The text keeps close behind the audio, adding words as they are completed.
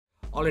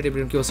Already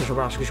everyone কি অবস্থা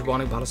সবার, আশা করি সবাই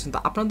অনেক ভালো আছেন। তো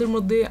আপনাদের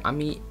মধ্যে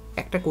আমি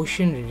একটা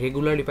কোয়েশ্চেন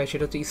রেগুলারলি পাই,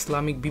 সেটা হচ্ছে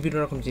ইসলামিক বিভিন্ন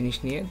রকম জিনিস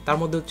নিয়ে। তার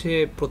মধ্যে হচ্ছে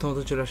প্রথমত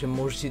চলে আসে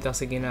মসজিদ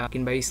আছে কিনা,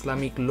 কিংবা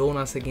ইসলামিক লোন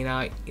আছে কিনা,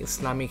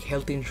 ইসলামিক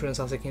হেলথ ইন্স্যুরেন্স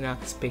আছে কিনা,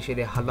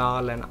 স্পেশালি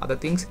হালাল অ্যান্ড আদার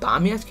থিংস। তো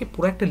আমি আজকে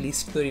পুরো একটা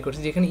লিস্ট তৈরি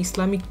করছি যেখানে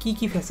ইসলামিক কি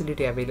কি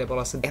ফ্যাসিলিটি অ্যাভেলেবল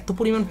আছে। এত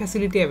পরিমাণ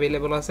ফ্যাসিলিটি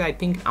অ্যাভেলেবল আছে, আই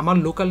থিঙ্ক আমার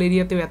লোকাল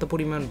এরিয়াতেও এত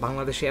পরিমাণ,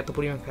 বাংলাদেশে এত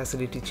পরিমাণ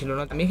ফ্যাসিলিটি ছিল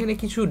না। আমি এখানে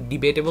কিছু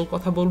ডিবেটেবল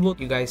কথা বলবো,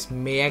 you guys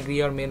May agree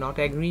or may not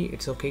agree,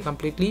 it's okay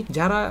completely.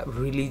 যারা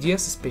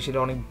রিলিজিয়াস, স্পেশালি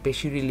অনেক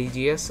বেশি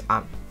রিলিজিয়াস,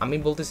 আমি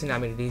বলতেছি না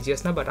আমি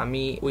রিলিজিয়াস না, বাট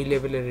আমি ওই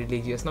লেভেলের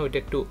রিলিজিয়াস না, ওইটা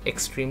একটু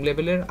এক্সট্রিম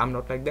লেভেলের, I am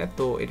not like that.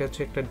 তো এটা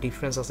হচ্ছে একটা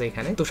ডিফারেন্স আছে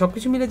এখানে। তো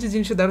সবকিছু মিলে যে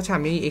জিনিসটা দাঁড়াচ্ছে,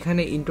 আমি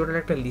এখানে ইন টোটাল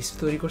একটা লিস্ট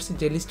তৈরি করছি,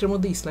 যে লিস্টের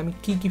মধ্যে ইসলামিক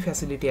কি কি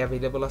ফ্যাসিলিটি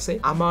অ্যাভেলেবল আছে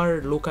আমার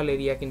লোকাল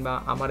এরিয়া কিংবা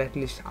আমার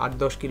অ্যাটলিস্ট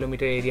 8-10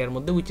 কিলোমিটার এরিয়ার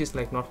মধ্যে, which is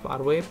like not far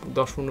way,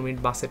 10-15 minute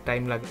বাসের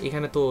টাইম লাগে।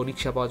 এখানে তো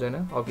রিক্সা পাওয়া যায়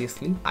না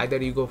obviously,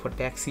 either you go for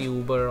taxi,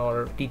 Uber or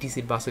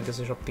TTC. বাস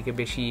হইতেছে সব থেকে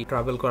বেশি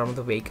ট্রাভেল করার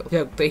মতো ভেহিকল।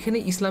 তো এখানে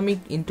ইসলামিক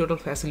ইন টোটাল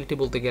ফ্যাসিলিটি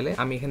বলতে গেলে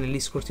আমি এখানে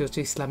লিস্ট করছি হচ্ছে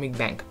ইসলামিক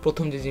ব্যাংক।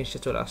 প্রথম যে জিনিসটা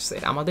চলে আসছে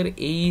আমাদের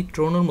এই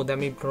ট্রোনোর মধ্যে,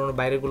 আমি ট্রোনোর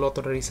বাইরেগুলো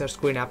অতটা রিসার্চ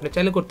করি না, আপনি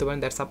চাইলে করতে পারেন,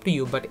 that's up to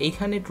you. But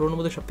এইখানে ট্রোনোর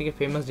মধ্যে সব থেকে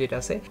ফেমাস যেটা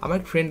আছে, আমার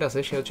ফ্রেন্ড আছে,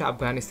 সে হচ্ছে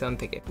আফগানিস্তান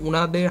থেকে,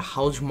 উনাদের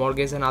house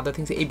mortgage and other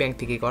things এই ব্যাংক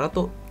থেকেই করা।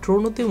 তো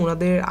ট্রোনোতে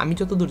উনাদের, আমি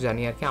যতদূর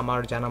জানি আর কি, আমার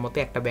জানা মতে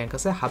একটা ব্যাংক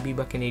আছে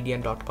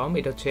habibacanadian.com,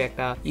 এটা হচ্ছে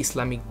একটা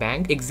ইসলামিক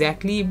ব্যাংক।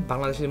 এক্স্যাক্টলি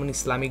বাংলাদেশে যেমন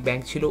ইসলামিক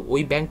ব্যাংক ছিল,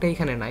 ওই ব্যাংকটা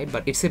এখানে নাই,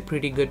 but it's a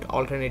pretty good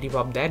alternative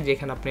of that,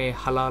 যেখানে আপনি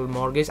হালাল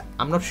mortgage,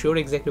 I am not sure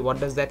exactly what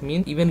does that mean,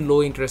 even low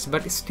interest,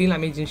 but still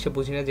আমি এই জিনিসটা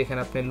বুঝি না, যেখানে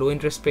আপনি লো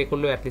ইন্টারেস্ট পে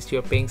করলেও at least you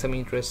R paying some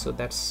interest, so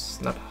that's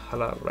not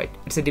হালাল, right?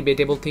 It's a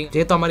debatable thing.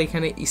 যেহেতু আমার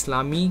এখানে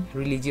ইসলামিক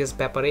রিলিজিয়াস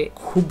ব্যাপারে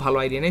খুব ভালো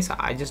আইডিয়া নেই,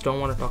 I just don't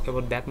want to talk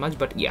about that much,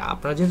 but yeah,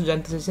 আপনারা যেহেতু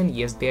জানতে চাইছেন,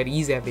 yes there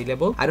is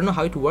available. I don't know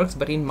how it works,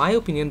 but in my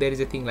opinion there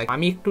is a thing, like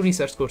আমি একটু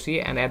research করছি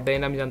and at the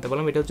end আমি জানতে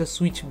পারলাম এটা হচ্ছে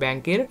সুইচ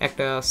ব্যাংকের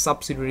একটা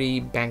subsidiary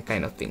bank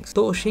kind of things.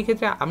 তো সেই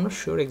ক্ষেত্রে I am not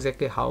sure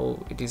exactly how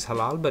it is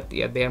হালাল, but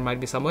yeah there might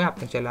be some way,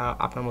 আপনি চাইলে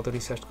আপনার মতো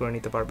রিসার্চ করে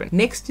নিতে পারবেন।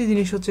 নেক্সট যে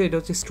জিনিস হচ্ছে, এটা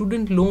হচ্ছে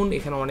স্টুডেন্ট লোন।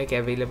 এখানে অনেক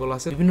অ্যাভেলেবল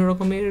আছে, বিভিন্ন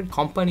রকমের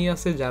কোম্পানি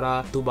আছে যারা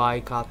দুবাই,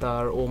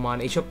 কাতার, ওমান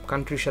এইসব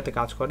কান্ট্রির সাথে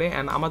কাজ করে,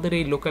 অ্যান্ড আমাদের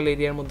এই লোকাল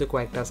এরিয়ার মধ্যে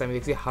কয়েকটা আছে, আমি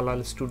দেখছি হালাল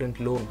স্টুডেন্ট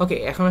লোন। ওকে,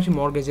 এখন আসি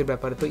মর্গেজের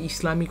ব্যাপারে। তো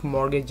ইসলামিক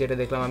মর্গেজ যেটা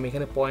দেখলাম আমি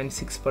এখানে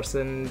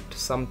 0.6%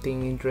 something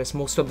interest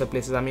most of the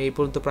places. আমি এই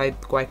পর্যন্ত প্রায়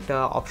কয়েকটা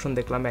অপশন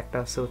দেখলাম, একটা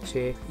আছে হচ্ছে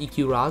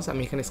ইকিউরাজ,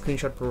 আমি এখানে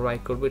স্ক্রিনশট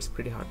প্রোভাইড করবো, it's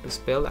pretty hard to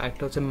spell.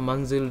 একটা হচ্ছে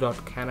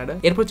manzil.canada।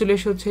 এরপর চলে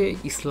এসে হচ্ছে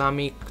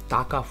ইসলামিক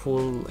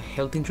তাকাফুল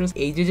হেলথ ইন্স্যুরেন্স।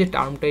 এই যে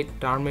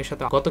টার্মের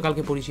সাথে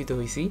গতকালকে পরিচিত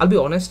হয়েছি, I'll be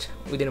honest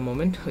within a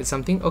moment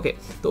something. ওকে,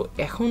 তো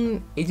এখন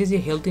এই যে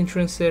হেলথ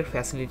ইন্স্যুরেন্সের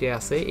ফ্যাসিলিটি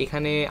আছে,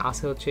 এখানে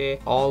আছে হচ্ছে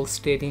অল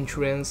স্টেট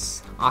ইন্স্যুরেন্স,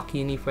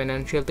 আকিনি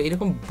ফাইন্যান্সিয়াল, তো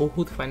এরকম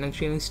বহুত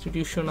ফাইন্যান্সিয়াল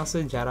ইনস্টিটিউশন আছে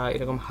যারা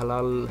এরকম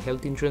হালাল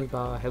হেলথ ইন্স্যুরেন্স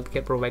বা হেলথ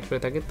কেয়ার প্রোভাইড করে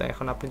থাকে। তো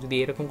এখন আপনি যদি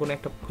এরকম কোনো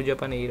একটা খুঁজে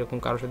পান, এরকম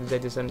কারোর সাথে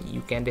যাইতে চান,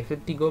 you can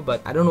definitely go, but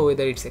I don't know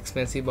whether it's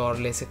expensive or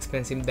less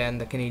expensive than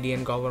the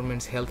Canadian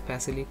governments health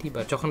facility.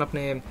 But যখন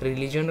আপনি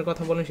রিলিজনের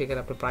কথা বলেন, সেখানে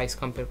আপনি প্রাইস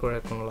কম্পেয়ার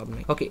করার কোনো লাভ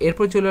নেই। ওকে,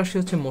 এরপর চলে আসছে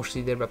হচ্ছে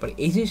মসজিদের ব্যাপারে।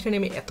 এই জিনিসটা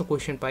নিয়ে আমি এত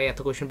কোয়েশ্চেন পাই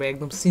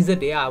একদম since the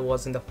day I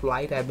was in the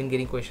flight, I've been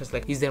getting questions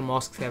like, is there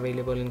mosques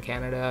available in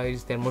Canada,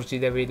 is there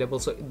masjid available?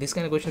 So this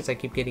kind of questions I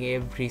keep getting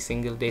every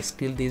single day.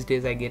 Still these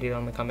days I get it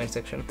on my comment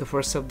section. The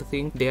first of the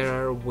thing, there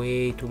are way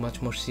too much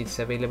masjids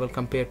available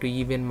compared to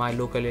even my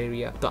local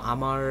area. তো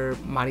আমার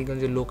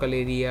মানিকগঞ্জের local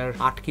এরিয়ার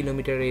 8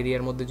 kilometre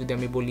এরিয়ার মধ্যে যদি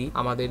আমি বলি,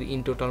 আমাদের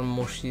ইন টোটাল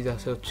মসজিদ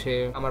আছে হচ্ছে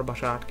আমার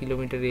বাসার 8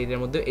 কিলোমিটার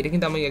এরিয়ার মধ্যে। এটা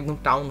কিন্তু আমি একদম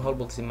টাউন হল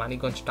বলতেছি,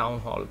 মানিকগঞ্জ টাউন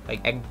হল, লাইক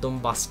একদম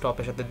বাস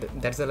স্টপের সাথে,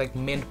 দ্যাটস লাইক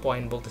মেন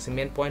পয়েন্ট বলতেছি।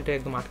 মেন পয়েন্টের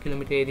একদম 8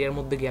 কিলোমিটার এরিয়ার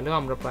মধ্যে গেলেও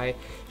আমরা প্রায়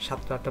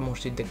 7-8টা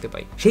মসজিদ দেখতে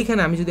পাই।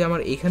 সেইখানে আমি যদি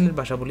আমার এইখানের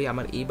বাসা বলি,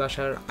 আমার এই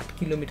বাসার 8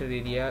 কিলোমিটার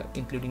এরিয়া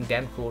ইনক্লুডিং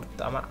ড্যানফোর্ড,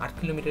 তো আমার 8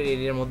 কিলোমিটার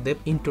এরিয়ার মধ্যে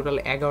ইন টোটাল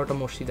 11টা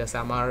মসজিদ আছে।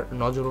 আমার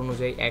নজর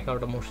অনুযায়ী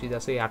 11টা মসজিদ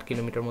আছে এই 8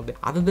 কিলোমিটার মধ্যে।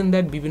 আদার দেন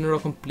দ্যাট বিভিন্ন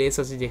রকম প্লেস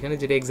আছে যেখানে,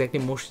 যেটা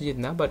এক্স্যাক্টলি মসজিদ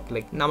না, বাট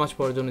লাইক নামাজ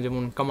পড়ার জন্য,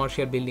 যেমন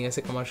কমার্শিয়াল বিল্ডিং আছে,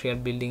 কমার্শিয়াল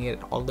বিল্ডিং এর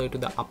all the way to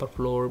the upper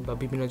floor বা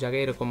বিভিন্ন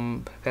জায়গায় এরকম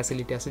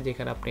ফ্যাসিলিটি আছে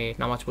যেখানে আপনি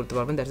নামাজ পড়তে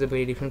পারবেন। That's a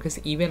very different case.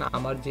 Even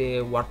আমার যে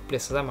ওয়ার্ক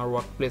প্লেস আছে, আমার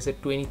ওয়ার্ক প্লেসের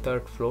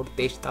 23rd ফ্লোর,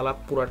 23 তলা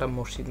পুরাটা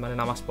মসজিদ, মানে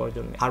নামাজ পড়ার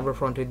জন্য। হারবার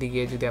ফ্রন্টের দিকে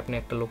যদি আপনি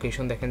একটা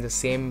লোকেশন দেখেন, যে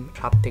সেম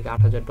 $7,000 থেকে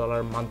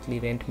 $8,000 মান্থলি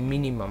রেন্ট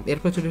মিনিমাম।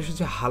 এরপর চলে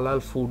এসেছে হালাল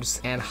ফুডস,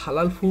 অ্যান্ড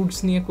হালাল ফুডস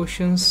নিয়ে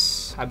questions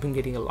I've been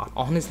getting a lot.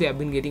 Honestly, I've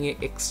been getting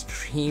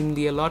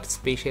extremely a lot,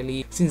 especially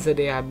since the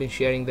day I've been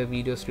sharing the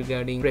videos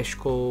regarding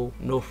Freshco,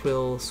 No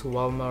Frills,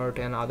 Walmart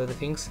and other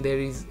things.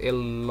 There is a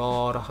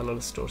lot of halal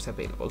stores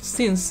available.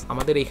 Since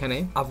আমাদের এখানে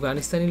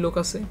Afghanistani লোক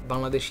আছে,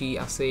 বাংলাদেশি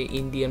আছে,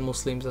 Indian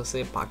Muslims আছে,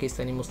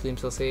 Pakistani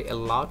Muslims আছে, a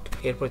lot.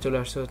 এরপর চলে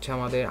আসছে হচ্ছে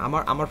আমাদের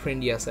আমার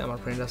ফ্রেন্ডই আছে, আমার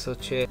ফ্রেন্ড আছে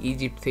হচ্ছে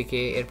ইজিপ্ট থেকে,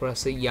 এরপর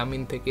আছে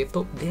ইয়ামিন থেকে। তো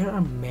দেয়ার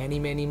আর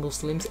ম্যানি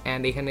মুসলিমস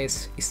অ্যান্ড এখানে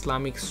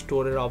ইসলামিক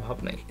স্টোরের অভাব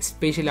নাই।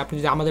 স্পেশালি আপনি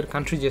যদি আমাদের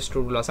কান্ট্রি যে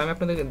স্টোরগুলো আছে, আমি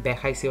আপনাদের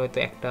দেখাইছি হয়তো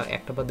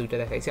একটা বা দুইটা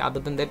দেখাইছি।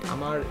 আদার দেন দ্যাট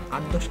আমার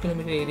 8-10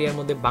 কিলোমিটার এরিয়ার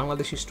মধ্যে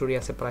বাংলাদেশি স্টোরি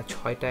আছে প্রায়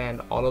 6টা and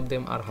all of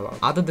them are হালাল।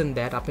 আদার দেন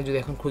দ্যাট আপনি যদি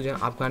এখন খুঁজেন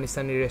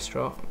আফগানিস্তানি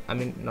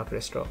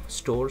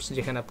স্টোর্স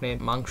যেখানে আপনি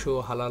মাংস,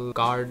 হালাল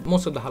কার্ড,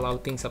 মোস্ট অফ দ্য হালাল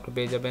থিংস আপনি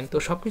পেয়ে যাবেন। তো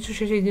সবকিছু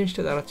শেষে এই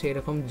জিনিসটা দাঁড়াচ্ছে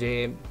এরকম যে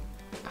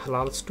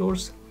halal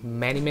stores,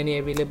 many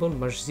available,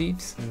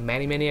 masjids,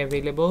 many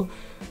available.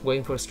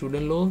 Going for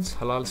student loans,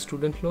 halal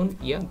student loan,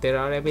 yeah, there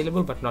are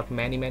available, but not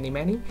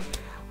many.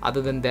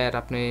 Other than that,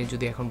 আপনি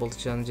যদি এখন বলতে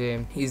চান যে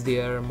is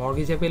there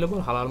mortgage available,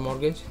 halal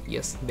mortgage?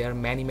 Yes, there are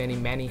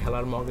many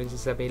halal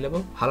mortgages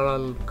available.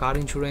 Halal car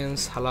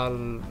insurance, halal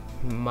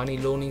money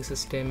loaning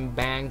system,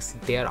 banks,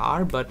 there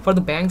are, but for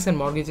the banks and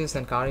mortgages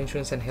and car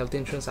insurance and health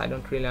insurance, I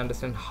don't really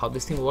understand how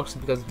this thing works,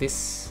 because this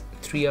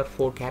 3 or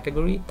 4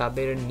 category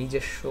তাদের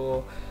নিজস্ব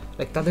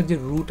like তাদের যে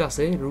root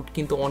আছে, root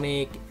কিন্তু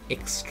অনেক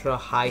extra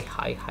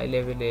high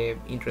লেভেলে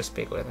interest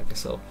pay করে থাকে,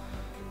 সো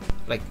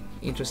লাইক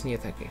ইন্টারেস্ট নিয়ে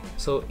থাকে।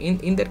 So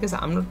in that case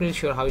I am not really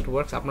sure how it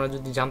works. আপনারা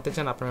যদি জানতে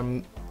চান আপনারা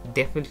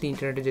ডেফিনেটলি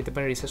ইন্টারনেটে যেতে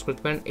পারেন, রিসার্চ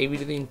করতে পারেন। এই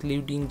ভিডিওতে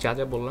ইনক্লুডিং যা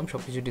বললাম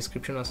সব কিছু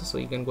ডিসক্রিপশন আছে, so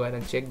you can go ahead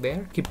and check there.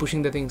 Keep pushing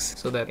the things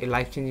so that এই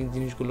লাইফ চেঞ্জিং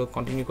জিনিসগুলো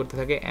কন্টিনিউ করতে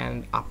থাকে অ্যান্ড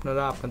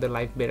আপনারা আপনাদের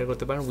লাইফ বেটার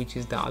করতে পারেন, which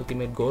is the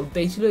ultimate goal. তো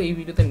এই ছিল এই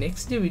ভিডিওতে।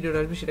 নেক্সট যে ভিডিওটা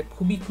আসবে সেটা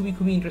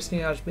খুবই ইন্টারেস্টিং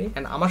আসবে।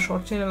 অ্যান্ড আমার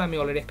শর্ট চ্যানেলে আমি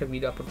অলরেডি একটা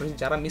ভিডিও আপলোড করেছি,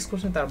 যারা মিস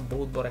করছেন তারা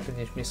বহুত বড় একটা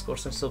জিনিস মিস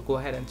করছেন। So go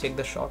ahead and check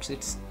the shorts,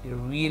 it's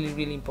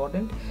really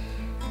important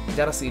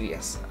যারা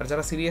সিরিয়াস, আর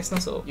যারা সিরিয়াস না,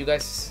 so you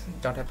guys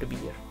don't have to B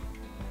here,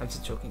 I am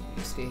just joking,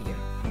 you stay here,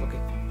 okay.